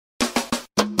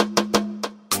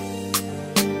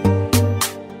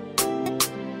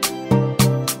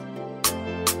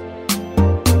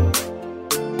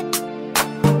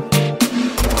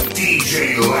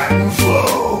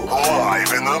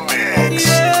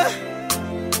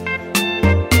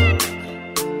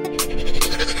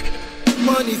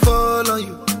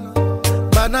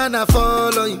Banana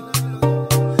fall on you,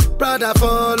 Prada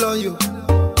fall on you,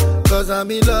 cause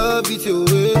I'm in love with you.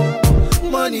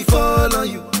 Money fall on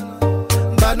you,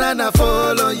 banana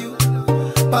fall on you,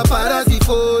 paparazzi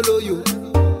follow you,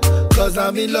 cause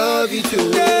I'm in love with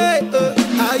you. Yeah,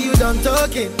 are you done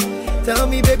talking? Tell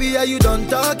me baby, are you done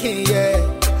talking? Yeah,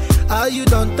 are you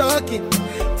done talking?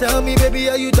 Tell me baby,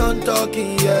 are you done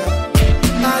talking? Yeah,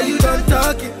 are you done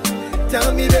talking?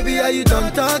 Tell me baby, are you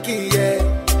done talking?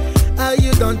 Yeah, are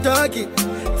you done talking?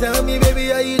 Tell me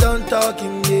baby, are you done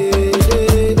talking? Yeah,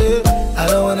 yeah, yeah. I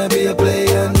don't wanna be a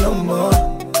player no more.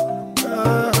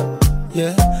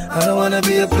 Yeah, I don't wanna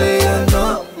be a player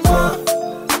no more.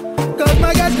 Cause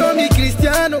my guys call me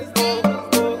Cristiano,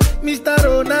 Mr.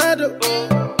 Ronaldo,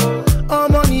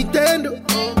 I'm on Nintendo.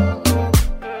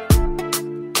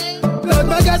 Cause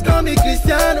my guys call me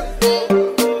Cristiano,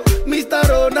 Mr.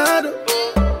 Ronaldo,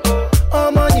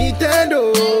 I'm on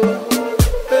Nintendo.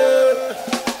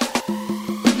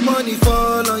 Money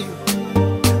fall on you,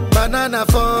 banana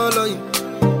fall on you,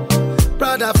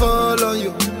 Prada fall on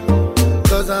you,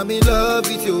 cause I'm in love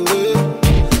with you.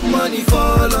 Money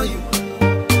fall on you,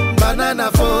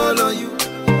 banana fall on you,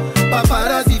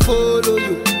 paparazzi follow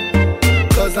you,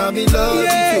 cause I'm in love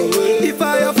with you. If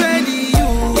I offend you,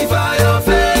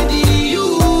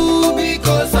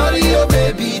 because sorry oh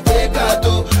baby, take a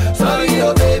toe. Sorry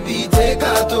oh baby, take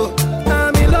a toe.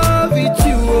 I'm in love with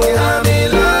you, I'm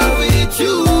in love with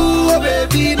you, oh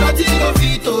baby. Nothing of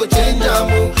it to change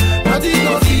amo, nothing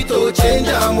of it to change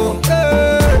amo.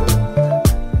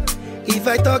 If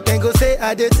I talk, then go say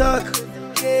I dey talk.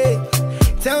 Yeah.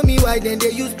 Tell me why then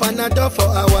they use Panadol for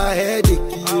our headache.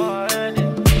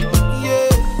 Yeah.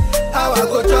 How I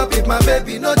go chop if my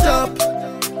baby no chop?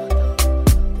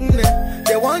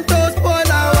 They want to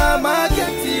spoil our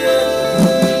market.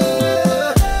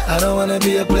 Yeah. I don't wanna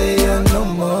be a player no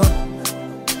more.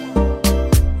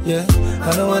 Yeah.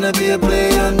 I don't wanna be a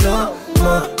player no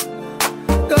more.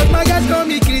 Cause my guys call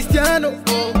me Cristiano,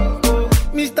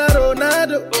 Mr.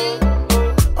 Ronaldo,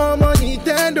 I'm on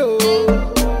Nintendo.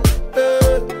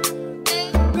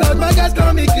 Cause my guys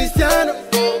call me Cristiano,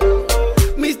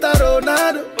 Mr.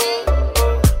 Ronaldo,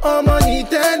 I'm on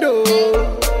Nintendo.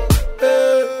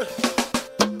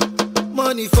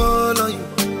 Money fall on you,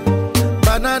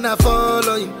 banana fall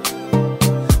on you,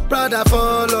 Prada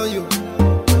fall on you,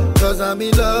 cause I'm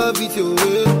in love with you.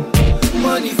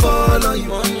 Money fall on you,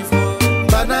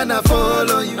 banana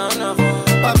fall on you,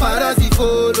 paparazzi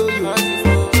follow you,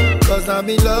 cause I'm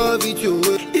in love with you.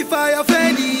 If I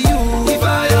offend you,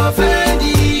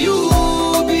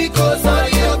 because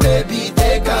sorry oh baby,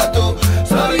 take a toe.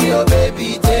 Sorry oh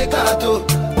baby, take a toe.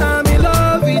 I'm in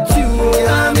love with you,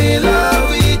 I'm in love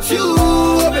with you,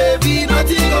 oh baby.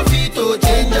 Nothing of it to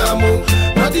change amo,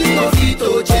 nothing of it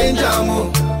to change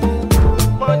amo.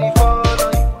 Money fall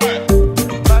on you,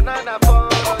 banana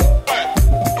fall on you.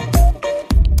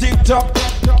 Tick tock,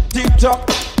 tick tock,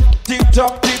 tick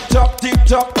tock, tick tock, tick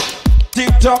tock,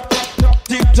 tick tock,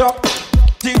 tick tock,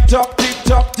 tick tock, tick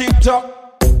tock, tick tock,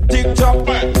 tick tock, tick tock,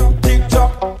 tick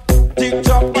tock, tick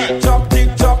tock, tick tock,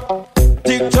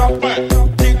 tick tock,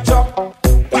 tick tock,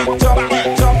 tick tock, tick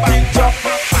tock, tick tock.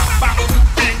 Bang,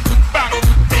 bing, bang,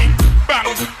 ding, bang,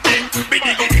 ding,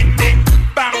 biddy ding ding,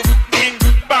 bang, ding,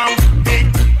 bang, ding,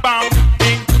 bang,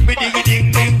 ding, biddy ding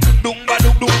ding, dum ba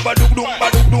dum dum ba dum dum ba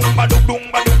dum dum ba dum dum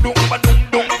ba dum dum ba dum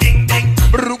dum ding ding,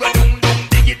 bruga dum dum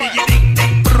diggy diggy ding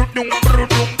ding, bru dum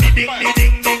ding ding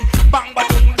ding ding, bang ba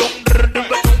dum dum dum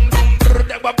ba dum dum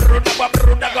da ba bru da ba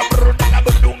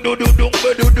dum do do dum ba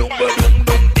dum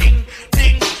dum ding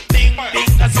ding ding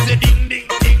ding, that's the ding ding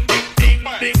ding ding ding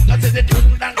ding, that's the dum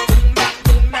dang dum dang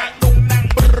dum dang dum dang,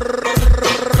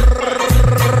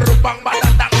 bang ba da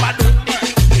dang ba dum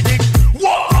ding ding.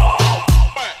 Whoa,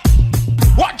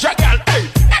 watch a girl, hey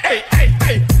hey hey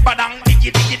hey, ba dang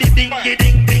diggy diggy ding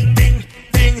ding ding ding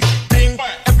ding ding.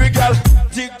 Every girl,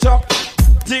 tick tock,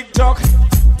 tick tock,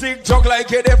 tick tock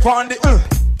like it up on the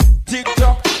tick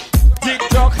tock, tick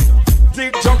tock,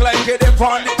 tick tock like it up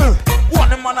on the one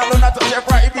man alone at your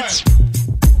private.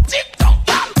 Tick tock,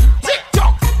 gal, tick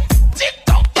tock, tick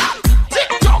tock, gal, tick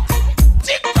tock,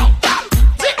 tick tock, gal,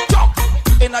 tick tock.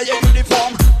 In a your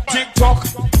uniform, tick tock.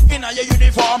 In a your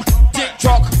uniform, tick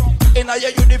tock. In a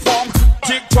your uniform,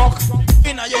 tick tock.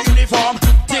 In a your uniform,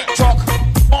 tick tock.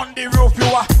 On the roof you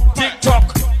are, tick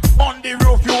tock. On the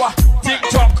roof you are, tick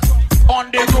tock. On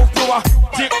the roof you are,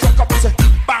 tick tock. Up and say,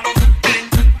 Bang, ding,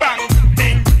 bang,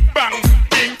 ding, bang,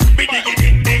 ding, biddy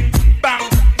ding ding, bang,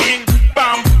 ding,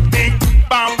 bang, ding,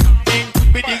 bang, ding,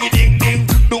 biddy ding ding,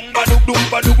 dum ba dum dum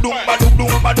ba dum dum ba dum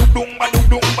dum ba dum dum ba dum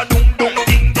dum ba dum dum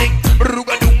ding ding,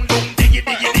 bruga dum dum diggy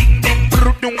diggy ding ding,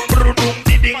 bru dum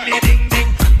ding ding ding ding,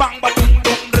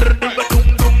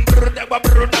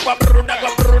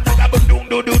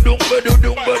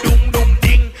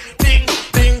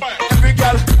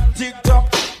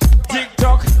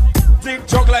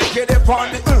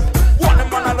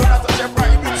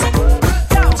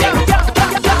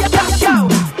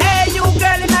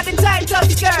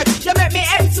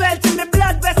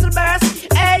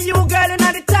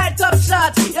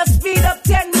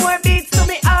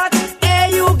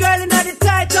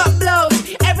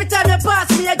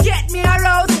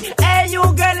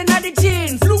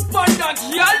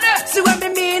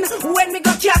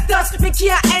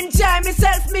 enjoy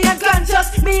myself, me unconscious.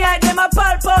 Me I them a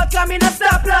pulp out, come in a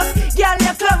stop loss. Girl,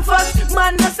 you come first,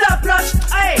 man, no stop rush.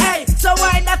 Hey, hey, so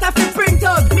why that I fi print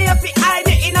out? Me a fi hide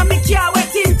it in a me car wet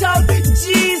tint out.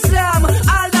 Jesus,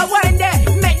 all the wine there,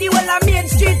 make the whole of Main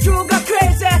Street crew go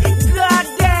crazy. God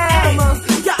damn,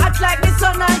 you act like the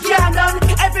sun and can't done.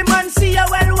 Every man see you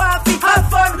well, want fi have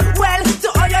fun. Well, to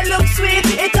all you look sweet,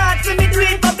 it hard for me do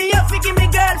it, but me up fi give me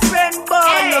girlfriend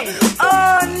bun.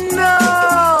 Oh no,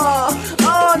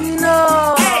 oh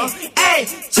no. Hey,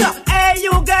 chop, hey,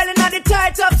 you girl in the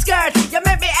tight up skirt. You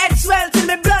make me head swell till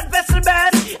me blood vessel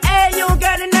burst. Hey, you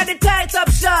girl in the tight up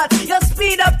shirt. You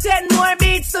speed up 10 more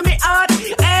beats to me heart.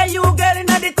 Hey, you girl in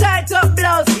the tight up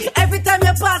blouse. Every time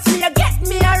you pass me, you get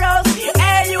me aroused.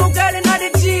 Hey, you girl in the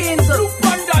jeans.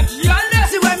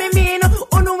 See what me mean?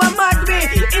 Unu a mad way.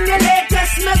 In your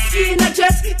latest, no skin a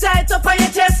dress. Tight up on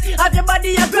your chest. Have your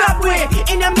body a grab way.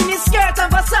 In your mini skirt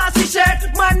and Versace shirt.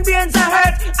 Man brains are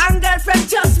hurt. And girlfriend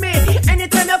trust me.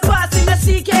 Anytime you pass in the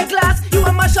CK class, you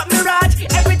a mash up me raj.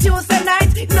 Every Tuesday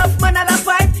night, enough man at a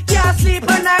fight. Can't sleep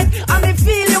at night. I me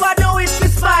feel you I know it's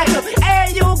this fight.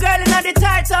 Hey, you girl in the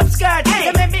tight up skirt.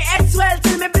 You make me head swell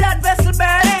till me blood vessel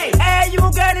burn. Hey, you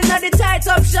girl in the tight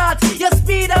up shirt. You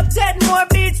speed up 10 more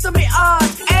beats to me heart.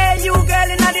 Hey, you girl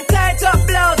in the tight up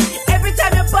blouse. Every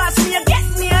time you pass me, you get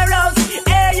me aroused.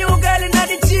 Hey, you girl in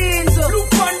the jeans.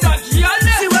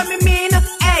 See what me mean?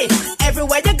 Hey,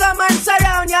 everywhere you go, man,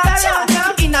 surround ya.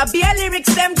 In a beer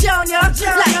lyrics, them drown ya.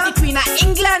 Like the Queen of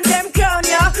England, them crown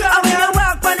ya. And when you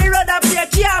walk on the road, up your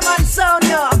car, man, sound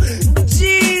ya.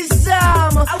 Jesus,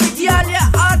 girl, you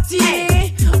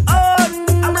hotty. Oh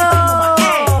no,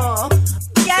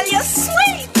 girl, you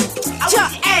sweet.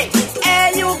 Hey,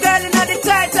 hey, you girl in the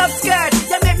tight up skirt.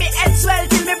 You make me head swell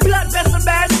till me blood vessel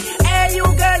burst. Hey, you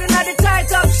girl in the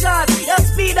tight up shirt. You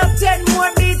speed up 10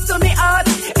 more beats to me heart.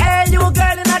 Hey, you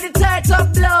girl in the tight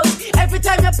up blouse. Every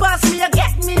time you pass me, you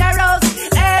get me aroused.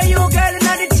 Hey, you girl in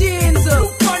the jeans.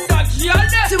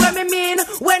 See what me mean?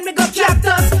 When me go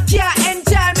cactus, can't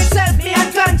enjoy myself, me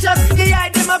unconscious. The eye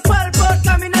them a pulp out,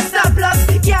 come in a stop loss.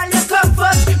 Girl, you come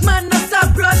first, man, no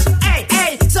stop rush. Hey,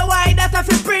 hey, so why that I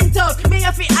fi print out? Me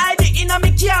a fi hide it in a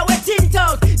me car wet tint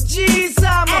out. Jesus,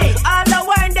 all the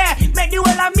wine there, make the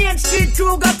whole of Main Street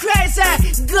crew go crazy.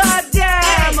 God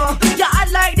damn, you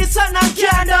act like the sun and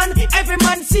can't done. Every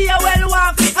man see you well,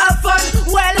 want fi have fun.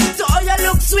 Well, to all you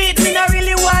look sweet, me not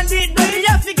really want it, but you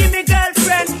have to give me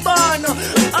girlfriend bun.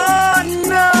 Oh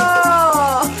no,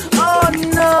 oh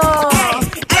no.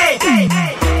 Hey, hey,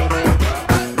 hey.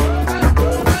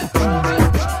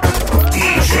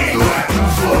 DJ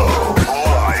LatinFlow,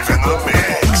 live in the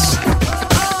mix.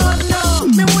 Oh no,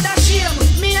 me woulda shame.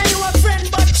 Me and you a friend,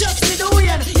 but just me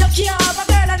doing. You can't have a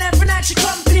girl and every night she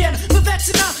complain. Me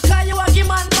vexing her, cause you a give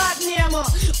man bad name.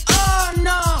 Oh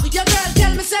no, your girl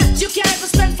tell me say you can't even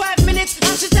spend 5 minutes.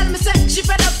 And she tell me say she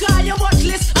fed up cause you watch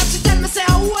list. And she tell me say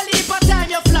a whole heap of time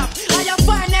you flop. And you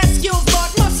find excuse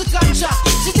but muscle contract.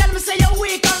 She tell me say you're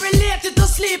weak and related to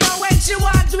sleep. And when she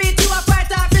want to eat, you a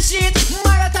fight off the sheet.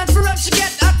 Marathon for run, she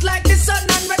get hot like the sun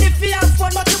and ready for your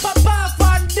fun. But you pop off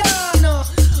and done.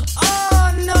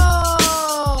 Oh no,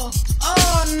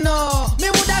 oh no. Me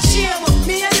woulda shame.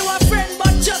 Me and you a friend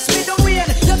but just me the win.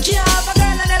 You can't have a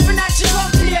girl and every night she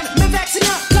complain. Me vexing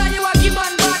her cause you a give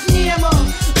man bad name.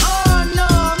 Oh no,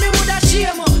 me woulda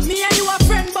shame. Me and you a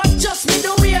friend but just me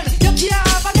the win. You can't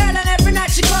have a girl and every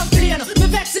night she complain. Me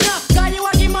vexing her cause you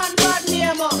a give man bad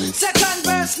name. Second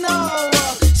verse now.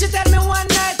 She tell me one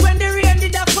night when the rain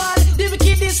did a fall. The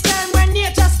wicked this time when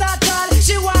nature start call.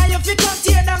 She want you fi come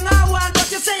tear down her wall, but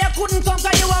you say you couldn't come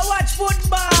cause you a watch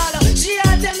football. She a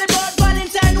tell me about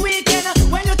Valentine weekend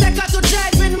when you take her to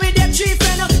driving with them 3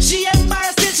 friends. She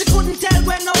embarrassed till she couldn't tell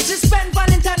when now she spend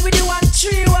Valentine with you and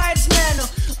 3 wise men.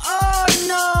 Oh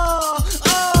no,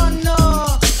 oh no.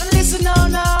 Listen now,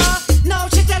 now. Now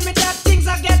she tell me that things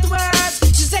are get worse.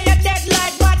 She say you're dead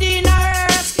like body in a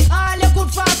hearse. All you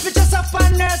could find for just a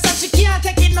fun nurse, and she can't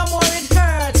take it no more, it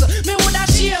hurts. Me woulda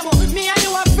shame. Me and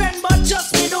you a friend, but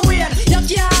just me the win. You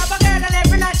can't have a girl and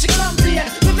every night she complain.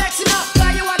 Me vexing up,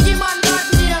 cause you a give man bad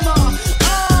name.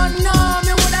 Oh no,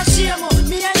 me woulda shame.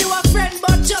 Me and you a friend,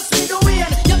 but just me the win.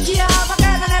 You can't have a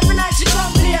girl and every night she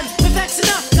complain. Me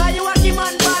vexing up, cause you a give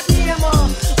man bad name.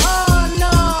 Oh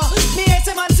no, me hate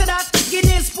a man say that.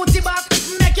 Guinness put it back,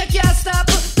 make you can't stop.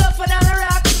 Tougher than a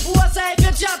rock. What's if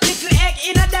you drop little egg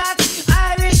in a dark?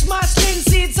 Irish mushroom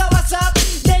seeds, so what's up?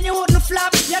 Then you wouldn't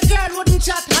flap, your girl wouldn't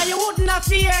chat, and you wouldn't have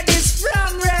fear this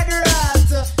from Red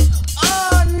Rat.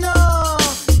 Oh no,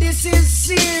 this is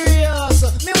serious.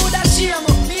 Me woulda shame.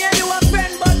 Me and you a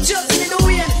friend, but just me the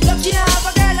win. You can't have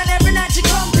a girl and every night she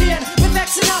complain. Me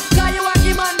vexing up, cause you a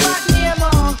give man bad name.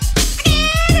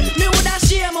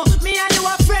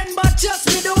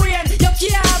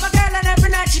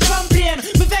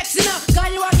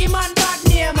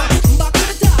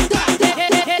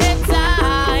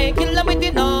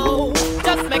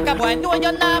 boy know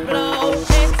you're not blow.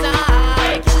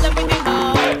 Inside, kill them with the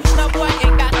know. No boy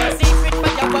ain't got no secret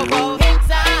for your wow.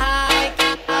 Inside,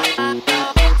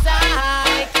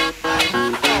 inside.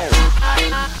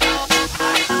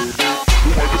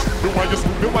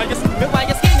 Me why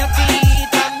you skin your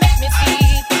teeth and make me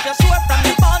see. If you're sure from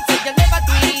the phone, say you never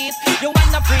do it. You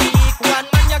wanna freak, one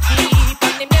man you keep,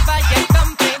 and him never yet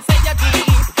complain, say you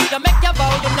deep. You make your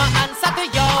vow, you not answer to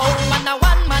yo. Man a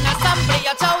one man assembly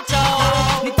a chow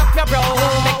chow. Lift up your bro,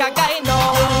 make a guy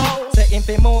know. Say him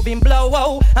fi move him blow,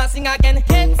 oh, and sing again.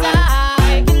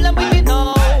 Inside, kill him with the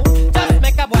know. Just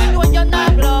make a boy know you're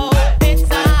not blow.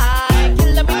 Inside,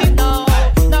 kill him with the know.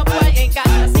 No boy ain't got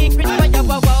no secret for your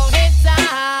wow wow.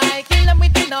 Inside, kill him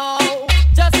with the know.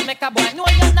 Just make a boy know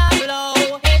you're not blow.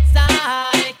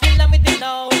 Inside, kill him with the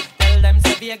know. Tell them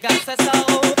say Vegas say so.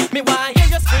 Me want hear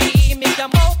you scream, make your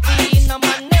mouth clean. No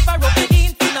man never rub your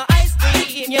in for no ice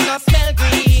cream. You no smell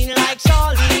green like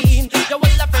Charlene. You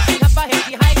will appreciate have a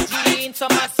healthy hygiene.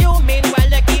 Some assuming while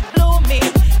you keep blooming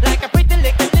like a pretty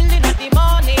little lily in the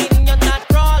morning. You're not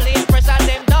crawling, pressure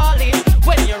them darling.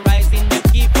 When you're rising, you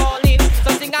keep falling.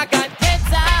 Something I got heads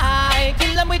high,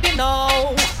 kill them with the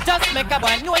know. Just make a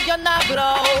boy know you're not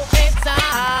blow. Heads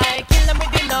high, kill them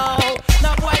with the know.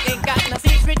 No boy ain't got no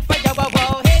secret for your wow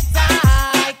wow. Heads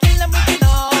high, kill them with the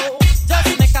know.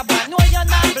 Just make a boy know you're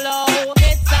not blow.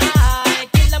 Heads high,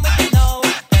 kill them with the know.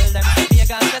 Tell them to be a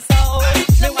gun to soul.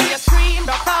 Me when you scream,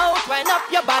 rock out, wind up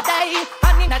your body.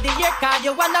 And inna the ear car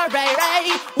you wanna ray.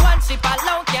 One ship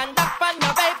alone can duck on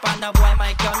your vape. And a boy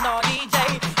mic you no DJ.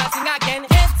 I sing again,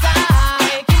 heads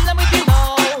high, kill them with the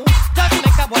know. Just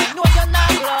make a boy know you're not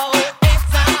blow.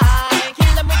 Heads high,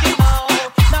 kill them with the know.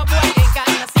 No boy ain't got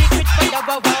no secret for your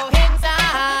wow wow. Heads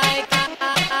high,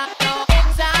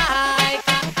 heads high.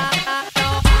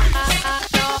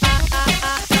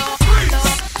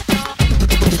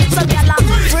 Some gyal a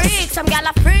freak, some gyal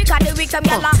a freak of the week, some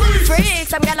gyal a freak,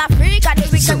 some gyal a freak of the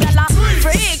week, some gyal a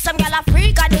freak, some gyal a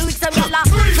freak of the week, some gyal a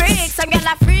freak, some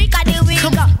gyal a freak of the week.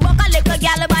 Buck a little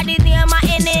gyal body near my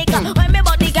neck. When me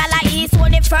body gyal a east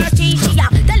when it first eat, yeah.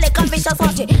 The little vicious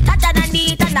hottie, tatter than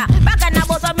the tana. Back and a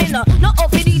boss of me no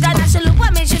off it either. She look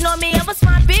at me, she know me I'm a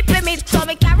smart people me. So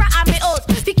me carry on me out,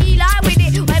 tequila with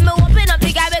it. When me open up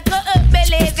the guy me go up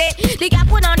believe it. The guy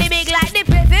put on the big like the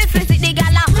perfect face. The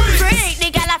gyal a freak,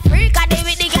 the gyal a freak of the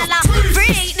week, the gyal a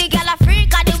freak, the gyal a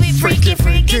freak of the week. Freaky,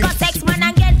 freaky, got sex man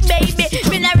and get baby.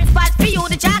 Me no response for you,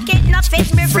 the jacket not fit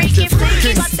me. Freaky,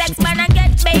 freaky, got sex man and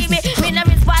get baby. Me no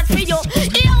response for you.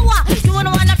 You what? You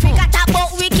don't wanna freak at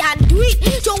about we can do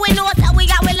it. So we know that we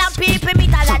got well and people me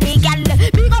tell a the gyal.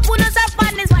 Big up on us up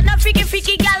on this one, no freaky,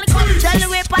 freaky gyal. Come tell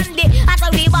we pandy, after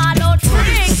we ball out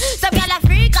freak. Some gyal a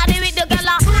freak of the week, the gyal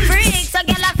a freak. Some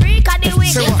gyal a freak of the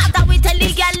week. After we tell the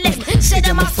gyal them, say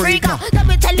them a freak. Then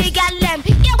we tell the gyal them,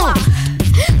 you what?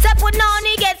 Say put on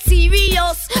it get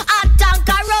serious,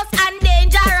 dangerous and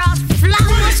dangerous.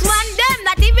 Flash man them,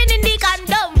 not even in the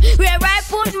condom. Where I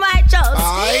put my trust.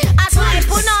 That's why I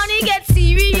put on it get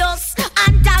serious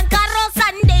and dangerous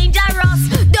and dangerous.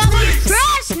 Don't be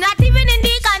fresh, not even in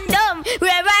the condom.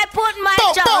 Where I put my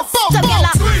trust. Some gyal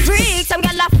a freak, some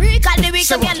gyal a freak of the week,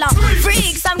 some gyal a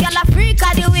freak, some gyal a freak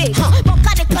of the week. Buck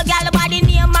a little gyal body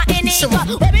near my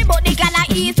neck. When me bought the gyal a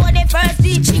eat for the first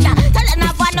teaching. Tell her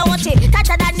never know it, touch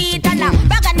her than it and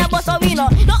bag and the boss of me no.